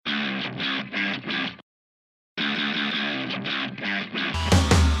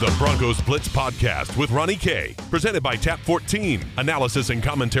The Broncos Blitz Podcast with Ronnie K. Presented by Tap 14. Analysis and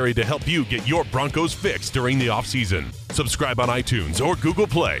commentary to help you get your Broncos fixed during the offseason. Subscribe on iTunes or Google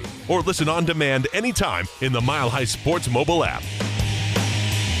Play. Or listen on demand anytime in the Mile High Sports mobile app.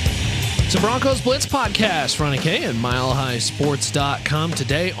 It's a Broncos Blitz Podcast. Ronnie K and MileHighSports.com.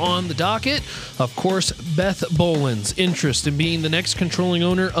 Today on the docket, of course, Beth Bowlen's interest in being the next controlling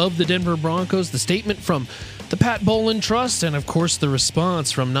owner of the Denver Broncos, the statement from the Pat Bowlen Trust, and of course the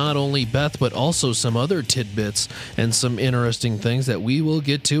response from not only Beth but also some other tidbits and some interesting things that we will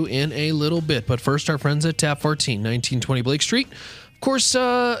get to in a little bit. But first, our friends at Tap 14, 1920 Blake Street. Of course,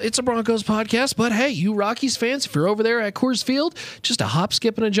 it's a Broncos podcast, but hey, you Rockies fans, if you're over there at Coors Field, just a hop,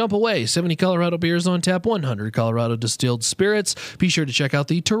 skip, and a jump away. 70 Colorado beers on tap, 100 Colorado distilled spirits. Be sure to check out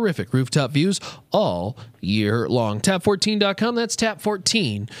the terrific rooftop views all year long. Tap14.com, that's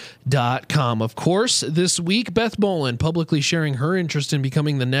tap14.com. Of course, this week, Beth Bowlen publicly sharing her interest in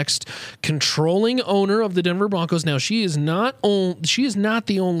becoming the next controlling owner of the Denver Broncos. Now, she is not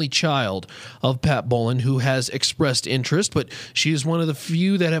the only child of Pat Bowlen who has expressed interest, but she is one of the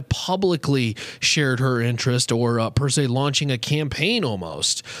few that have publicly shared her interest or per se launching a campaign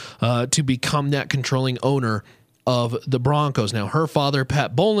almost to become that controlling owner of the Broncos. Now, her father,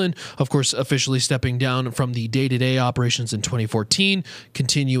 Pat Bowlen, of course, officially stepping down from the day-to-day operations in 2014,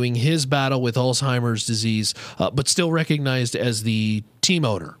 continuing his battle with Alzheimer's disease, but still recognized as the team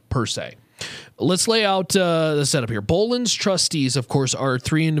owner, per se. Let's lay out the setup here. Bowlen's trustees, of course, are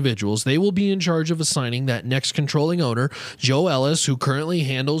three individuals. They will be in charge of assigning that next controlling owner, Joe Ellis, who currently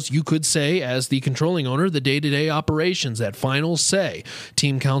handles, you could say, as the controlling owner, the day-to-day operations, that final say.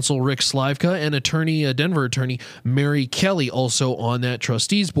 Team counsel Rick Slivka and Denver attorney Mary Kelly also on that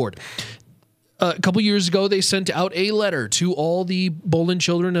trustees board. A couple years ago, they sent out a letter to all the Bowlen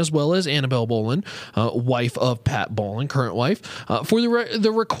children, as well as Annabelle Bowlen, wife of Pat Bowlen, current wife, for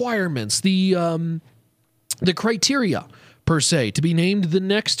the requirements, the criteria, per se, to be named the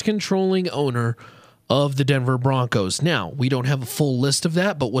next controlling owner of the Denver Broncos. Now, we don't have a full list of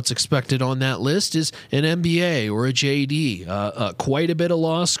that, but what's expected on that list is an MBA or a JD, quite a bit of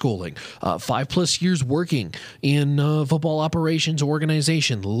law schooling, 5+ years working in football operations,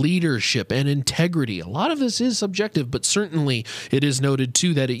 organization, leadership, and integrity. A lot of this is subjective, but certainly it is noted,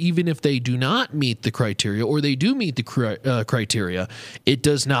 too, that even if they do not meet the criteria or they do meet the criteria, it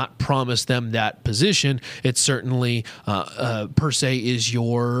does not promise them that position. It certainly, per se, is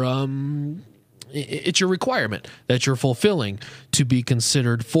it's your requirement that you're fulfilling to be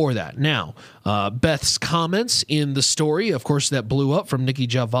considered for that. Now, Beth's comments in the story, of course, that blew up from Nikki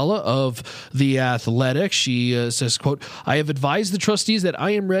Javala of The Athletic. She says, quote, "I have advised the trustees that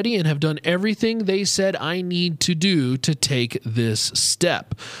I am ready and have done everything they said I need to do to take this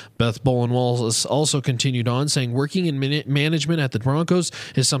step." Beth Bowlen Wallace also continued on, saying, "Working in management at the Broncos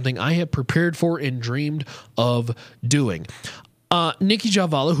is something I have prepared for and dreamed of doing." Nikki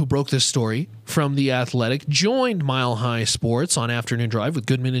Javala, who broke this story from The Athletic, joined Mile High Sports on Afternoon Drive with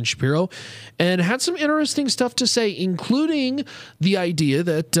Goodman and Shapiro and had some interesting stuff to say, including the idea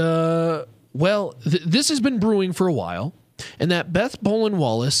that, this has been brewing for a while, and that Beth Bowlen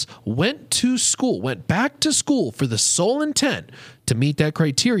Wallace went back to school for the sole intent to meet that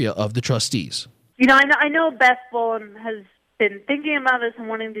criteria of the trustees. You know, I know Beth Bowlen has been thinking about this and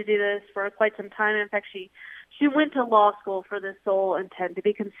wanting to do this for quite some time. In fact, she went to law school for the sole intent to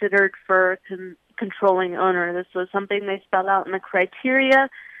be considered for controlling owner. This was something they spelled out in the criteria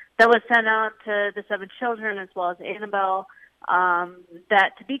that was sent out to the 7 children as well as Annabelle,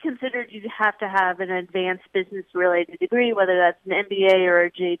 that to be considered, you have to have an advanced business-related degree, whether that's an MBA or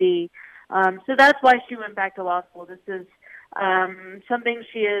a JD. So that's why she went back to law school. This is something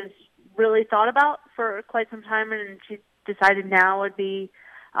she has really thought about for quite some time, and she decided now would be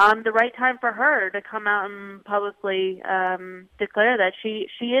the right time for her to come out and publicly declare that she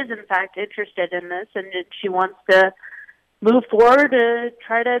is in fact interested in this and she wants to move forward to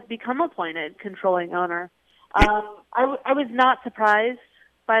try to become appointed controlling owner. I was not surprised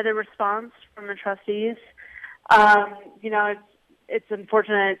by the response from the trustees. It's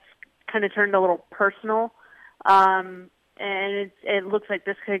unfortunate it's kind of turned a little personal. And it looks like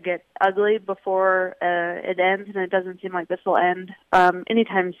this could get ugly before it ends, and it doesn't seem like this will end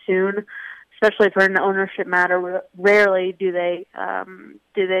anytime soon, especially for an ownership matter. Rarely do they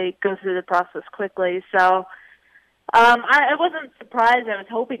go through the process quickly. So I wasn't surprised. I was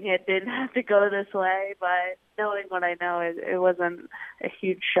hoping it didn't have to go this way, but knowing what I know, it wasn't a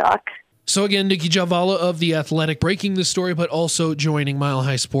huge shock. So again, Nikki Javala of The Athletic breaking the story, but also joining Mile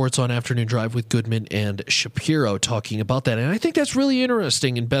High Sports on Afternoon Drive with Goodman and Shapiro talking about that. And I think that's really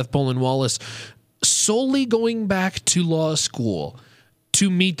interesting in Beth Bowlen Wallace solely going back to law school to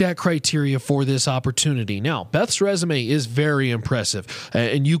meet that criteria for this opportunity. Now, Beth's resume is very impressive,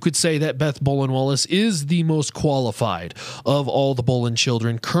 and you could say that Beth Bowlen Wallace is the most qualified of all the Bowlen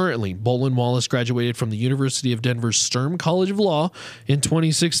children currently. Bowlen Wallace graduated from the University of Denver's Sturm College of Law in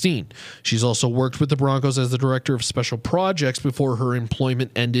 2016. She's also worked with the Broncos as the Director of Special Projects before her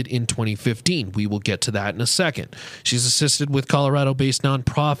employment ended in 2015. We will get to that in a second. She's assisted with Colorado-based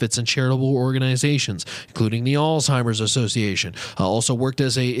nonprofits and charitable organizations, including the Alzheimer's Association. Also worked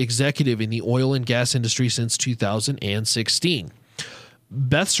as an executive in the oil and gas industry since 2016.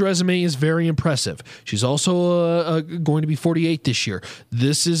 Beth's resume is very impressive. She's also going to be 48 this year.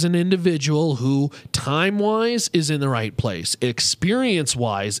 This is an individual who, time-wise, is in the right place.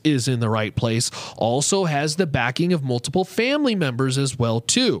 Experience-wise is in the right place. Also has the backing of multiple family members as well,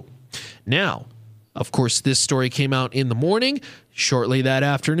 too. Now, of course, this story came out in the morning. Shortly that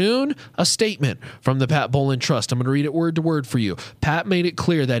afternoon, a statement from the Pat Bowlen Trust. I'm going to read it word to word for you. Pat made it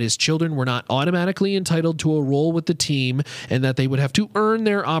clear that his children were not automatically entitled to a role with the team and that they would have to earn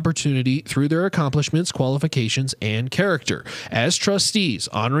their opportunity through their accomplishments, qualifications, and character. As trustees,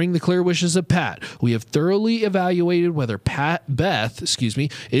 honoring the clear wishes of Pat, we have thoroughly evaluated whether Beth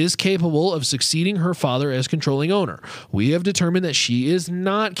is capable of succeeding her father as controlling owner. We have determined that she is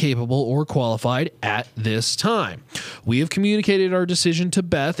not capable or qualified at this time. We have communicated our decision to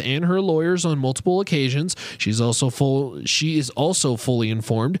Beth and her lawyers on multiple occasions. She is also fully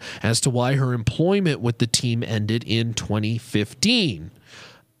informed as to why her employment with the team ended in 2015.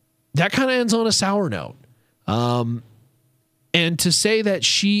 That kind of ends on a sour note. And to say that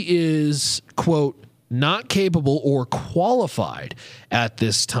she is, quote, not capable or qualified at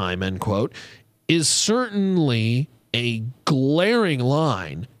this time, end quote, is certainly a glaring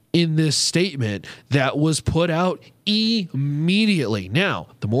line in this statement that was put out immediately. Now,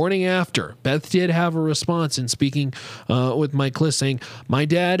 the morning after, Beth did have a response in speaking with Mike Kliss saying, "My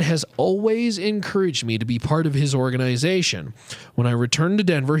dad has always encouraged me to be part of his organization. When I returned to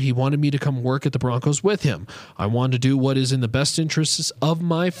Denver, he wanted me to come work at the Broncos with him. I wanted to do what is in the best interests of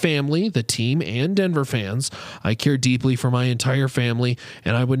my family, the team, and Denver fans. I care deeply for my entire family,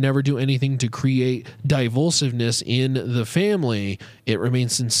 and I would never do anything to create divisiveness in the family. It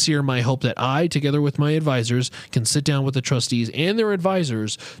remains sincere my hope that I, together with my advisors, can sit down with the trustees and their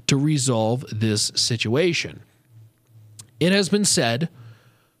advisors to resolve this situation." It has been said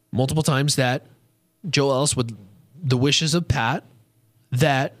multiple times that Joe Ellis, with the wishes of Pat,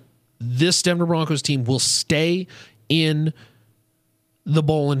 that this Denver Broncos team will stay in the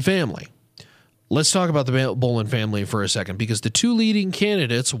Bowlen family. Let's talk about the Bowlen family for a second, because the two leading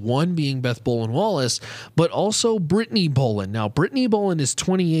candidates, one being Beth Bowlen Wallace, but also Brittany Bowlen. Now, Brittany Bowlen is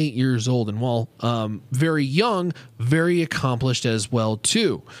 28 years old, and while very young, very accomplished as well,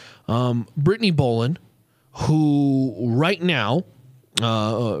 too. Brittany Bowlen, who right now,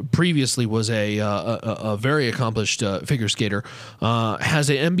 previously was a very accomplished figure skater, has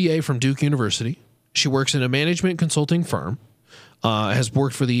an MBA from Duke University. She works in a management consulting firm. Has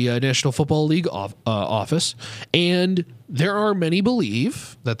worked for the National Football League office, and there are many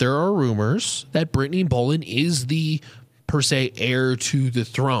believe that there are rumors that Brittany Bowlen is the, per se, heir to the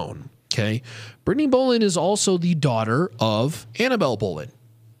throne, okay? Brittany Bowlen is also the daughter of Annabelle Bowlen,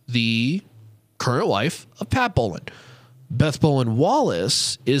 the current wife of Pat Bowlen. Beth Bowlen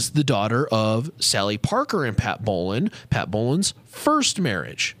Wallace is the daughter of Sally Parker and Pat Bowlen, Pat Bowlen's first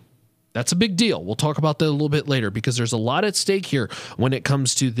marriage. That's a big deal. We'll talk about that a little bit later, because there's a lot at stake here when it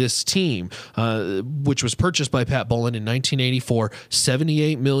comes to this team, which was purchased by Pat Bowlen in 1984,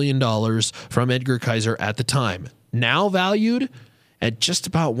 $78 million from Edgar Kaiser at the time. Now valued at just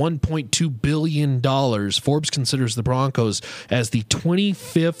about $1.2 billion. Forbes considers the Broncos as the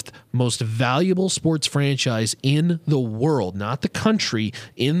 25th most valuable sports franchise in the world, not the country,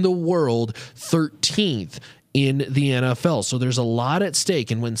 in the world, 13th. In the NFL. So there's a lot at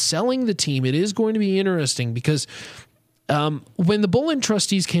stake. And when selling the team, it is going to be interesting, because when the Bowlen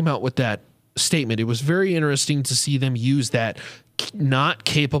trustees came out with that statement, it was very interesting to see them use that not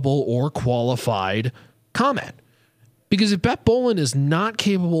capable or qualified comment. Because if Beth Bowlen is not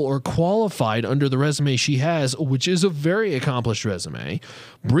capable or qualified under the resume she has, which is a very accomplished resume,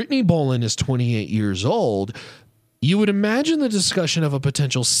 Brittany Bowlen is 28 years old, you would imagine the discussion of a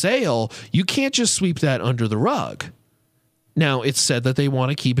potential sale, you can't just sweep that under the rug. Now, it's said that they want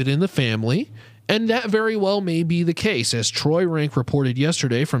to keep it in the family, And that very well may be the case, as Troy Rank reported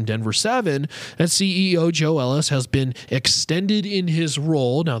yesterday from Denver 7 that CEO Joe Ellis has been extended in his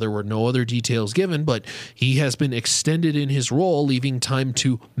role. Now, there were no other details given, but he has been extended in his role, leaving time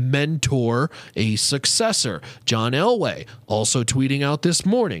to mentor a successor. John Elway also tweeting out this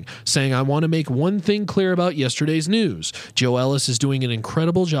morning saying, I want to make one thing clear about yesterday's news. Joe Ellis is doing an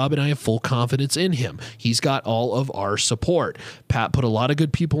incredible job and I have full confidence in him. He's got all of our support. Pat put a lot of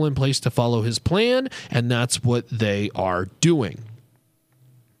good people in place to follow his plan, and that's what they are doing.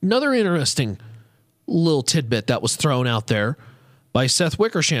 Another interesting little tidbit that was thrown out there by Seth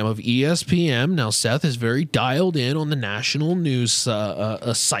Wickersham of ESPN. Now, Seth is very dialed in on the national news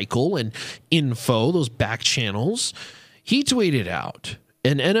cycle and info, those back channels. He tweeted out,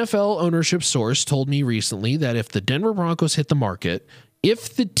 an NFL ownership source told me recently that if the Denver Broncos hit the market,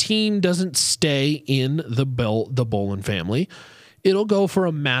 if the team doesn't stay in the Bowlen family, it'll go for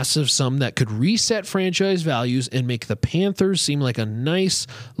a massive sum that could reset franchise values and make the Panthers seem like a nice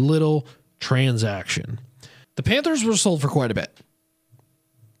little transaction. The Panthers were sold for quite a bit,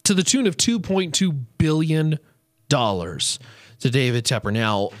 to the tune of $2.2 billion to David Tepper.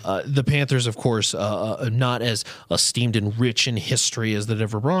 Now, the Panthers, of course, not as esteemed and rich in history as the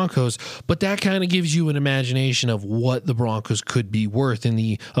Denver Broncos, but that kind of gives you an imagination of what the Broncos could be worth in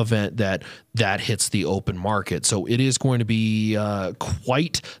the event that hits the open market. So it is going to be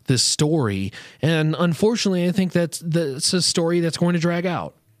quite the story. And unfortunately, I think that's a story that's going to drag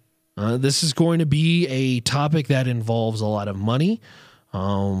out. This is going to be a topic that involves a lot of money,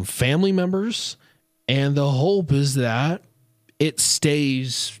 family members, and the hope is that it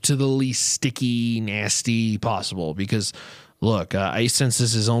stays to the least sticky, nasty possible. Because, look, I sense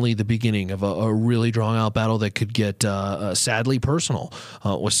this is only the beginning of a really drawn-out battle that could get sadly personal.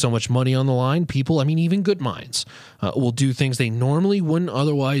 With so much money on the line, people, I mean, even good minds, will do things they normally wouldn't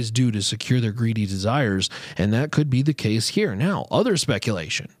otherwise do to secure their greedy desires, and that could be the case here. Now, other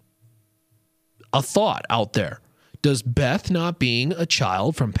speculation. A thought out there. Does Beth not being a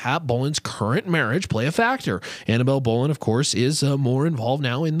child from Pat Bowlen's current marriage play a factor? Annabelle Bowlen, of course, is more involved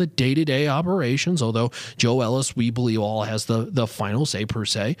now in the day-to-day operations, although Joe Ellis, we believe, all has the final say, per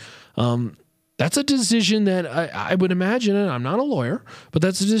se. That's a decision that I would imagine, and I'm not a lawyer, but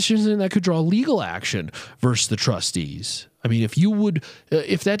that's a decision that could draw legal action versus the trustees. I mean,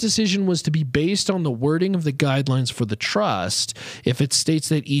 if that decision was to be based on the wording of the guidelines for the trust, if it states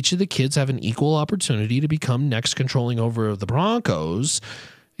that each of the kids have an equal opportunity to become next controlling owner of the Broncos,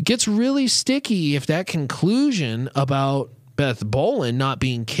 it gets really sticky if that conclusion about Beth Bowlen not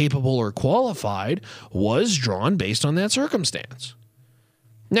being capable or qualified was drawn based on that circumstance.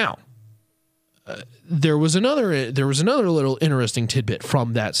 Now, there was another little interesting tidbit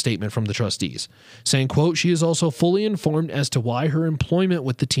from that statement from the trustees, saying, quote, she is also fully informed as to why her employment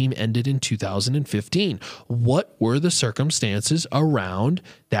with the team ended in 2015. What were the circumstances around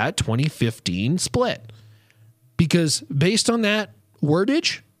that 2015 split? Because based on that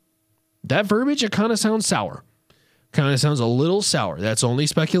wordage, that verbiage, it kind of sounds sour. Kind of sounds a little sour. That's only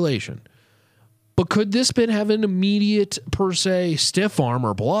speculation. But could this been have an immediate, per se, stiff arm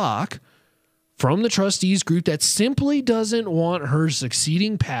or block from the trustees group that simply doesn't want her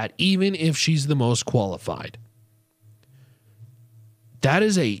succeeding Pat, even if she's the most qualified? That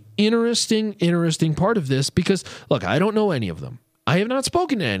is a interesting part of this because, look, I don't know any of them. I have not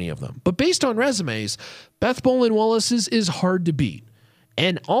spoken to any of them. But based on resumes, Beth Bowlen Wallace's is hard to beat.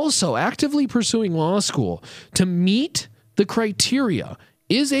 And also, actively pursuing law school to meet the criteria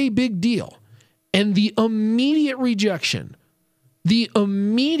is a big deal. And the immediate rejection,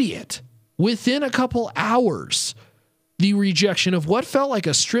 within a couple hours, the rejection of what felt like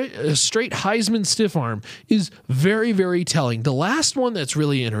a straight Heisman stiff arm is very, very telling. The last one that's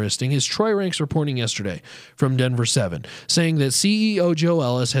really interesting is Troy Rank's reporting yesterday from Denver 7, saying that CEO Joe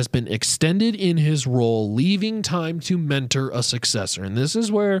Ellis has been extended in his role, leaving time to mentor a successor. And this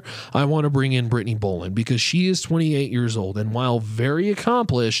is where I want to bring in Brittany Bowlen, because she is 28 years old. And while very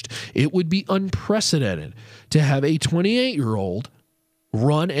accomplished, it would be unprecedented to have a 28-year-old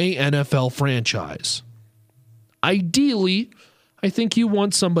run a NFL franchise. Ideally, I think you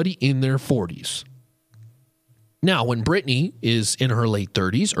want somebody in their 40s. Now, when Brittany is in her late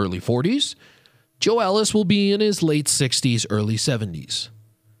 30s, early 40s, Joe Ellis will be in his late 60s, early 70s.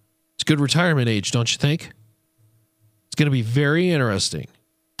 It's good retirement age, don't you think? It's going to be very interesting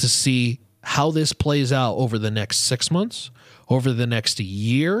to see how this plays out over the next 6 months, over the next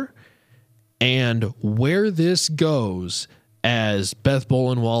year, and where this goes as Beth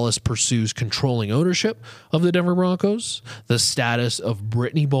Bowlen Wallace pursues controlling ownership of the Denver Broncos, the status of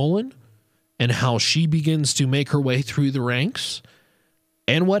Brittany Bowlen, and how she begins to make her way through the ranks,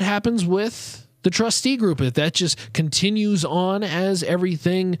 and what happens with the trustee group, if that just continues on as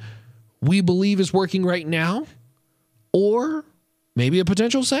everything we believe is working right now, or maybe a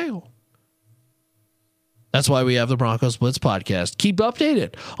potential sale. That's why we have the Broncos Blitz podcast. Keep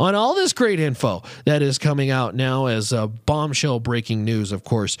updated on all this great info that is coming out now as bombshell breaking news, of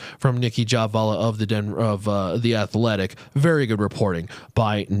course, from Nikki Javala of the Athletic. Very good reporting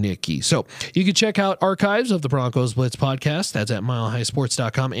by Nikki. So you can check out archives of the Broncos Blitz podcast. That's at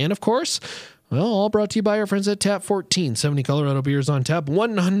milehighsports.com. And of course, well, all brought to you by our friends at Tap 14. 70 Colorado beers on tap,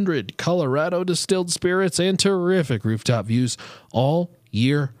 100 Colorado distilled spirits, and terrific rooftop views all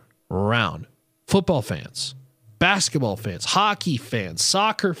year round. Football fans, basketball fans, hockey fans,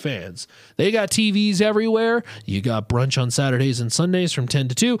 soccer fans. They got TVs everywhere. You got brunch on Saturdays and Sundays from 10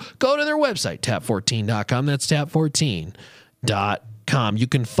 to 2. Go to their website, tap14.com. That's tap14.com. You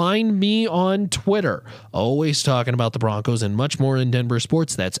can find me on Twitter, always talking about the Broncos and much more in Denver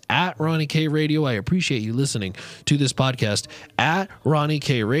sports. That's at Ronnie K Radio. I appreciate you listening to this podcast at Ronnie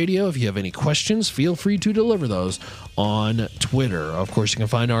K Radio. If you have any questions, feel free to deliver those on Twitter. Of course, you can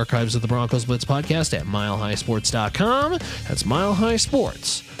find archives of the Broncos Blitz podcast at milehighsports.com. That's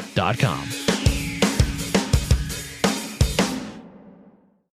milehighsports.com.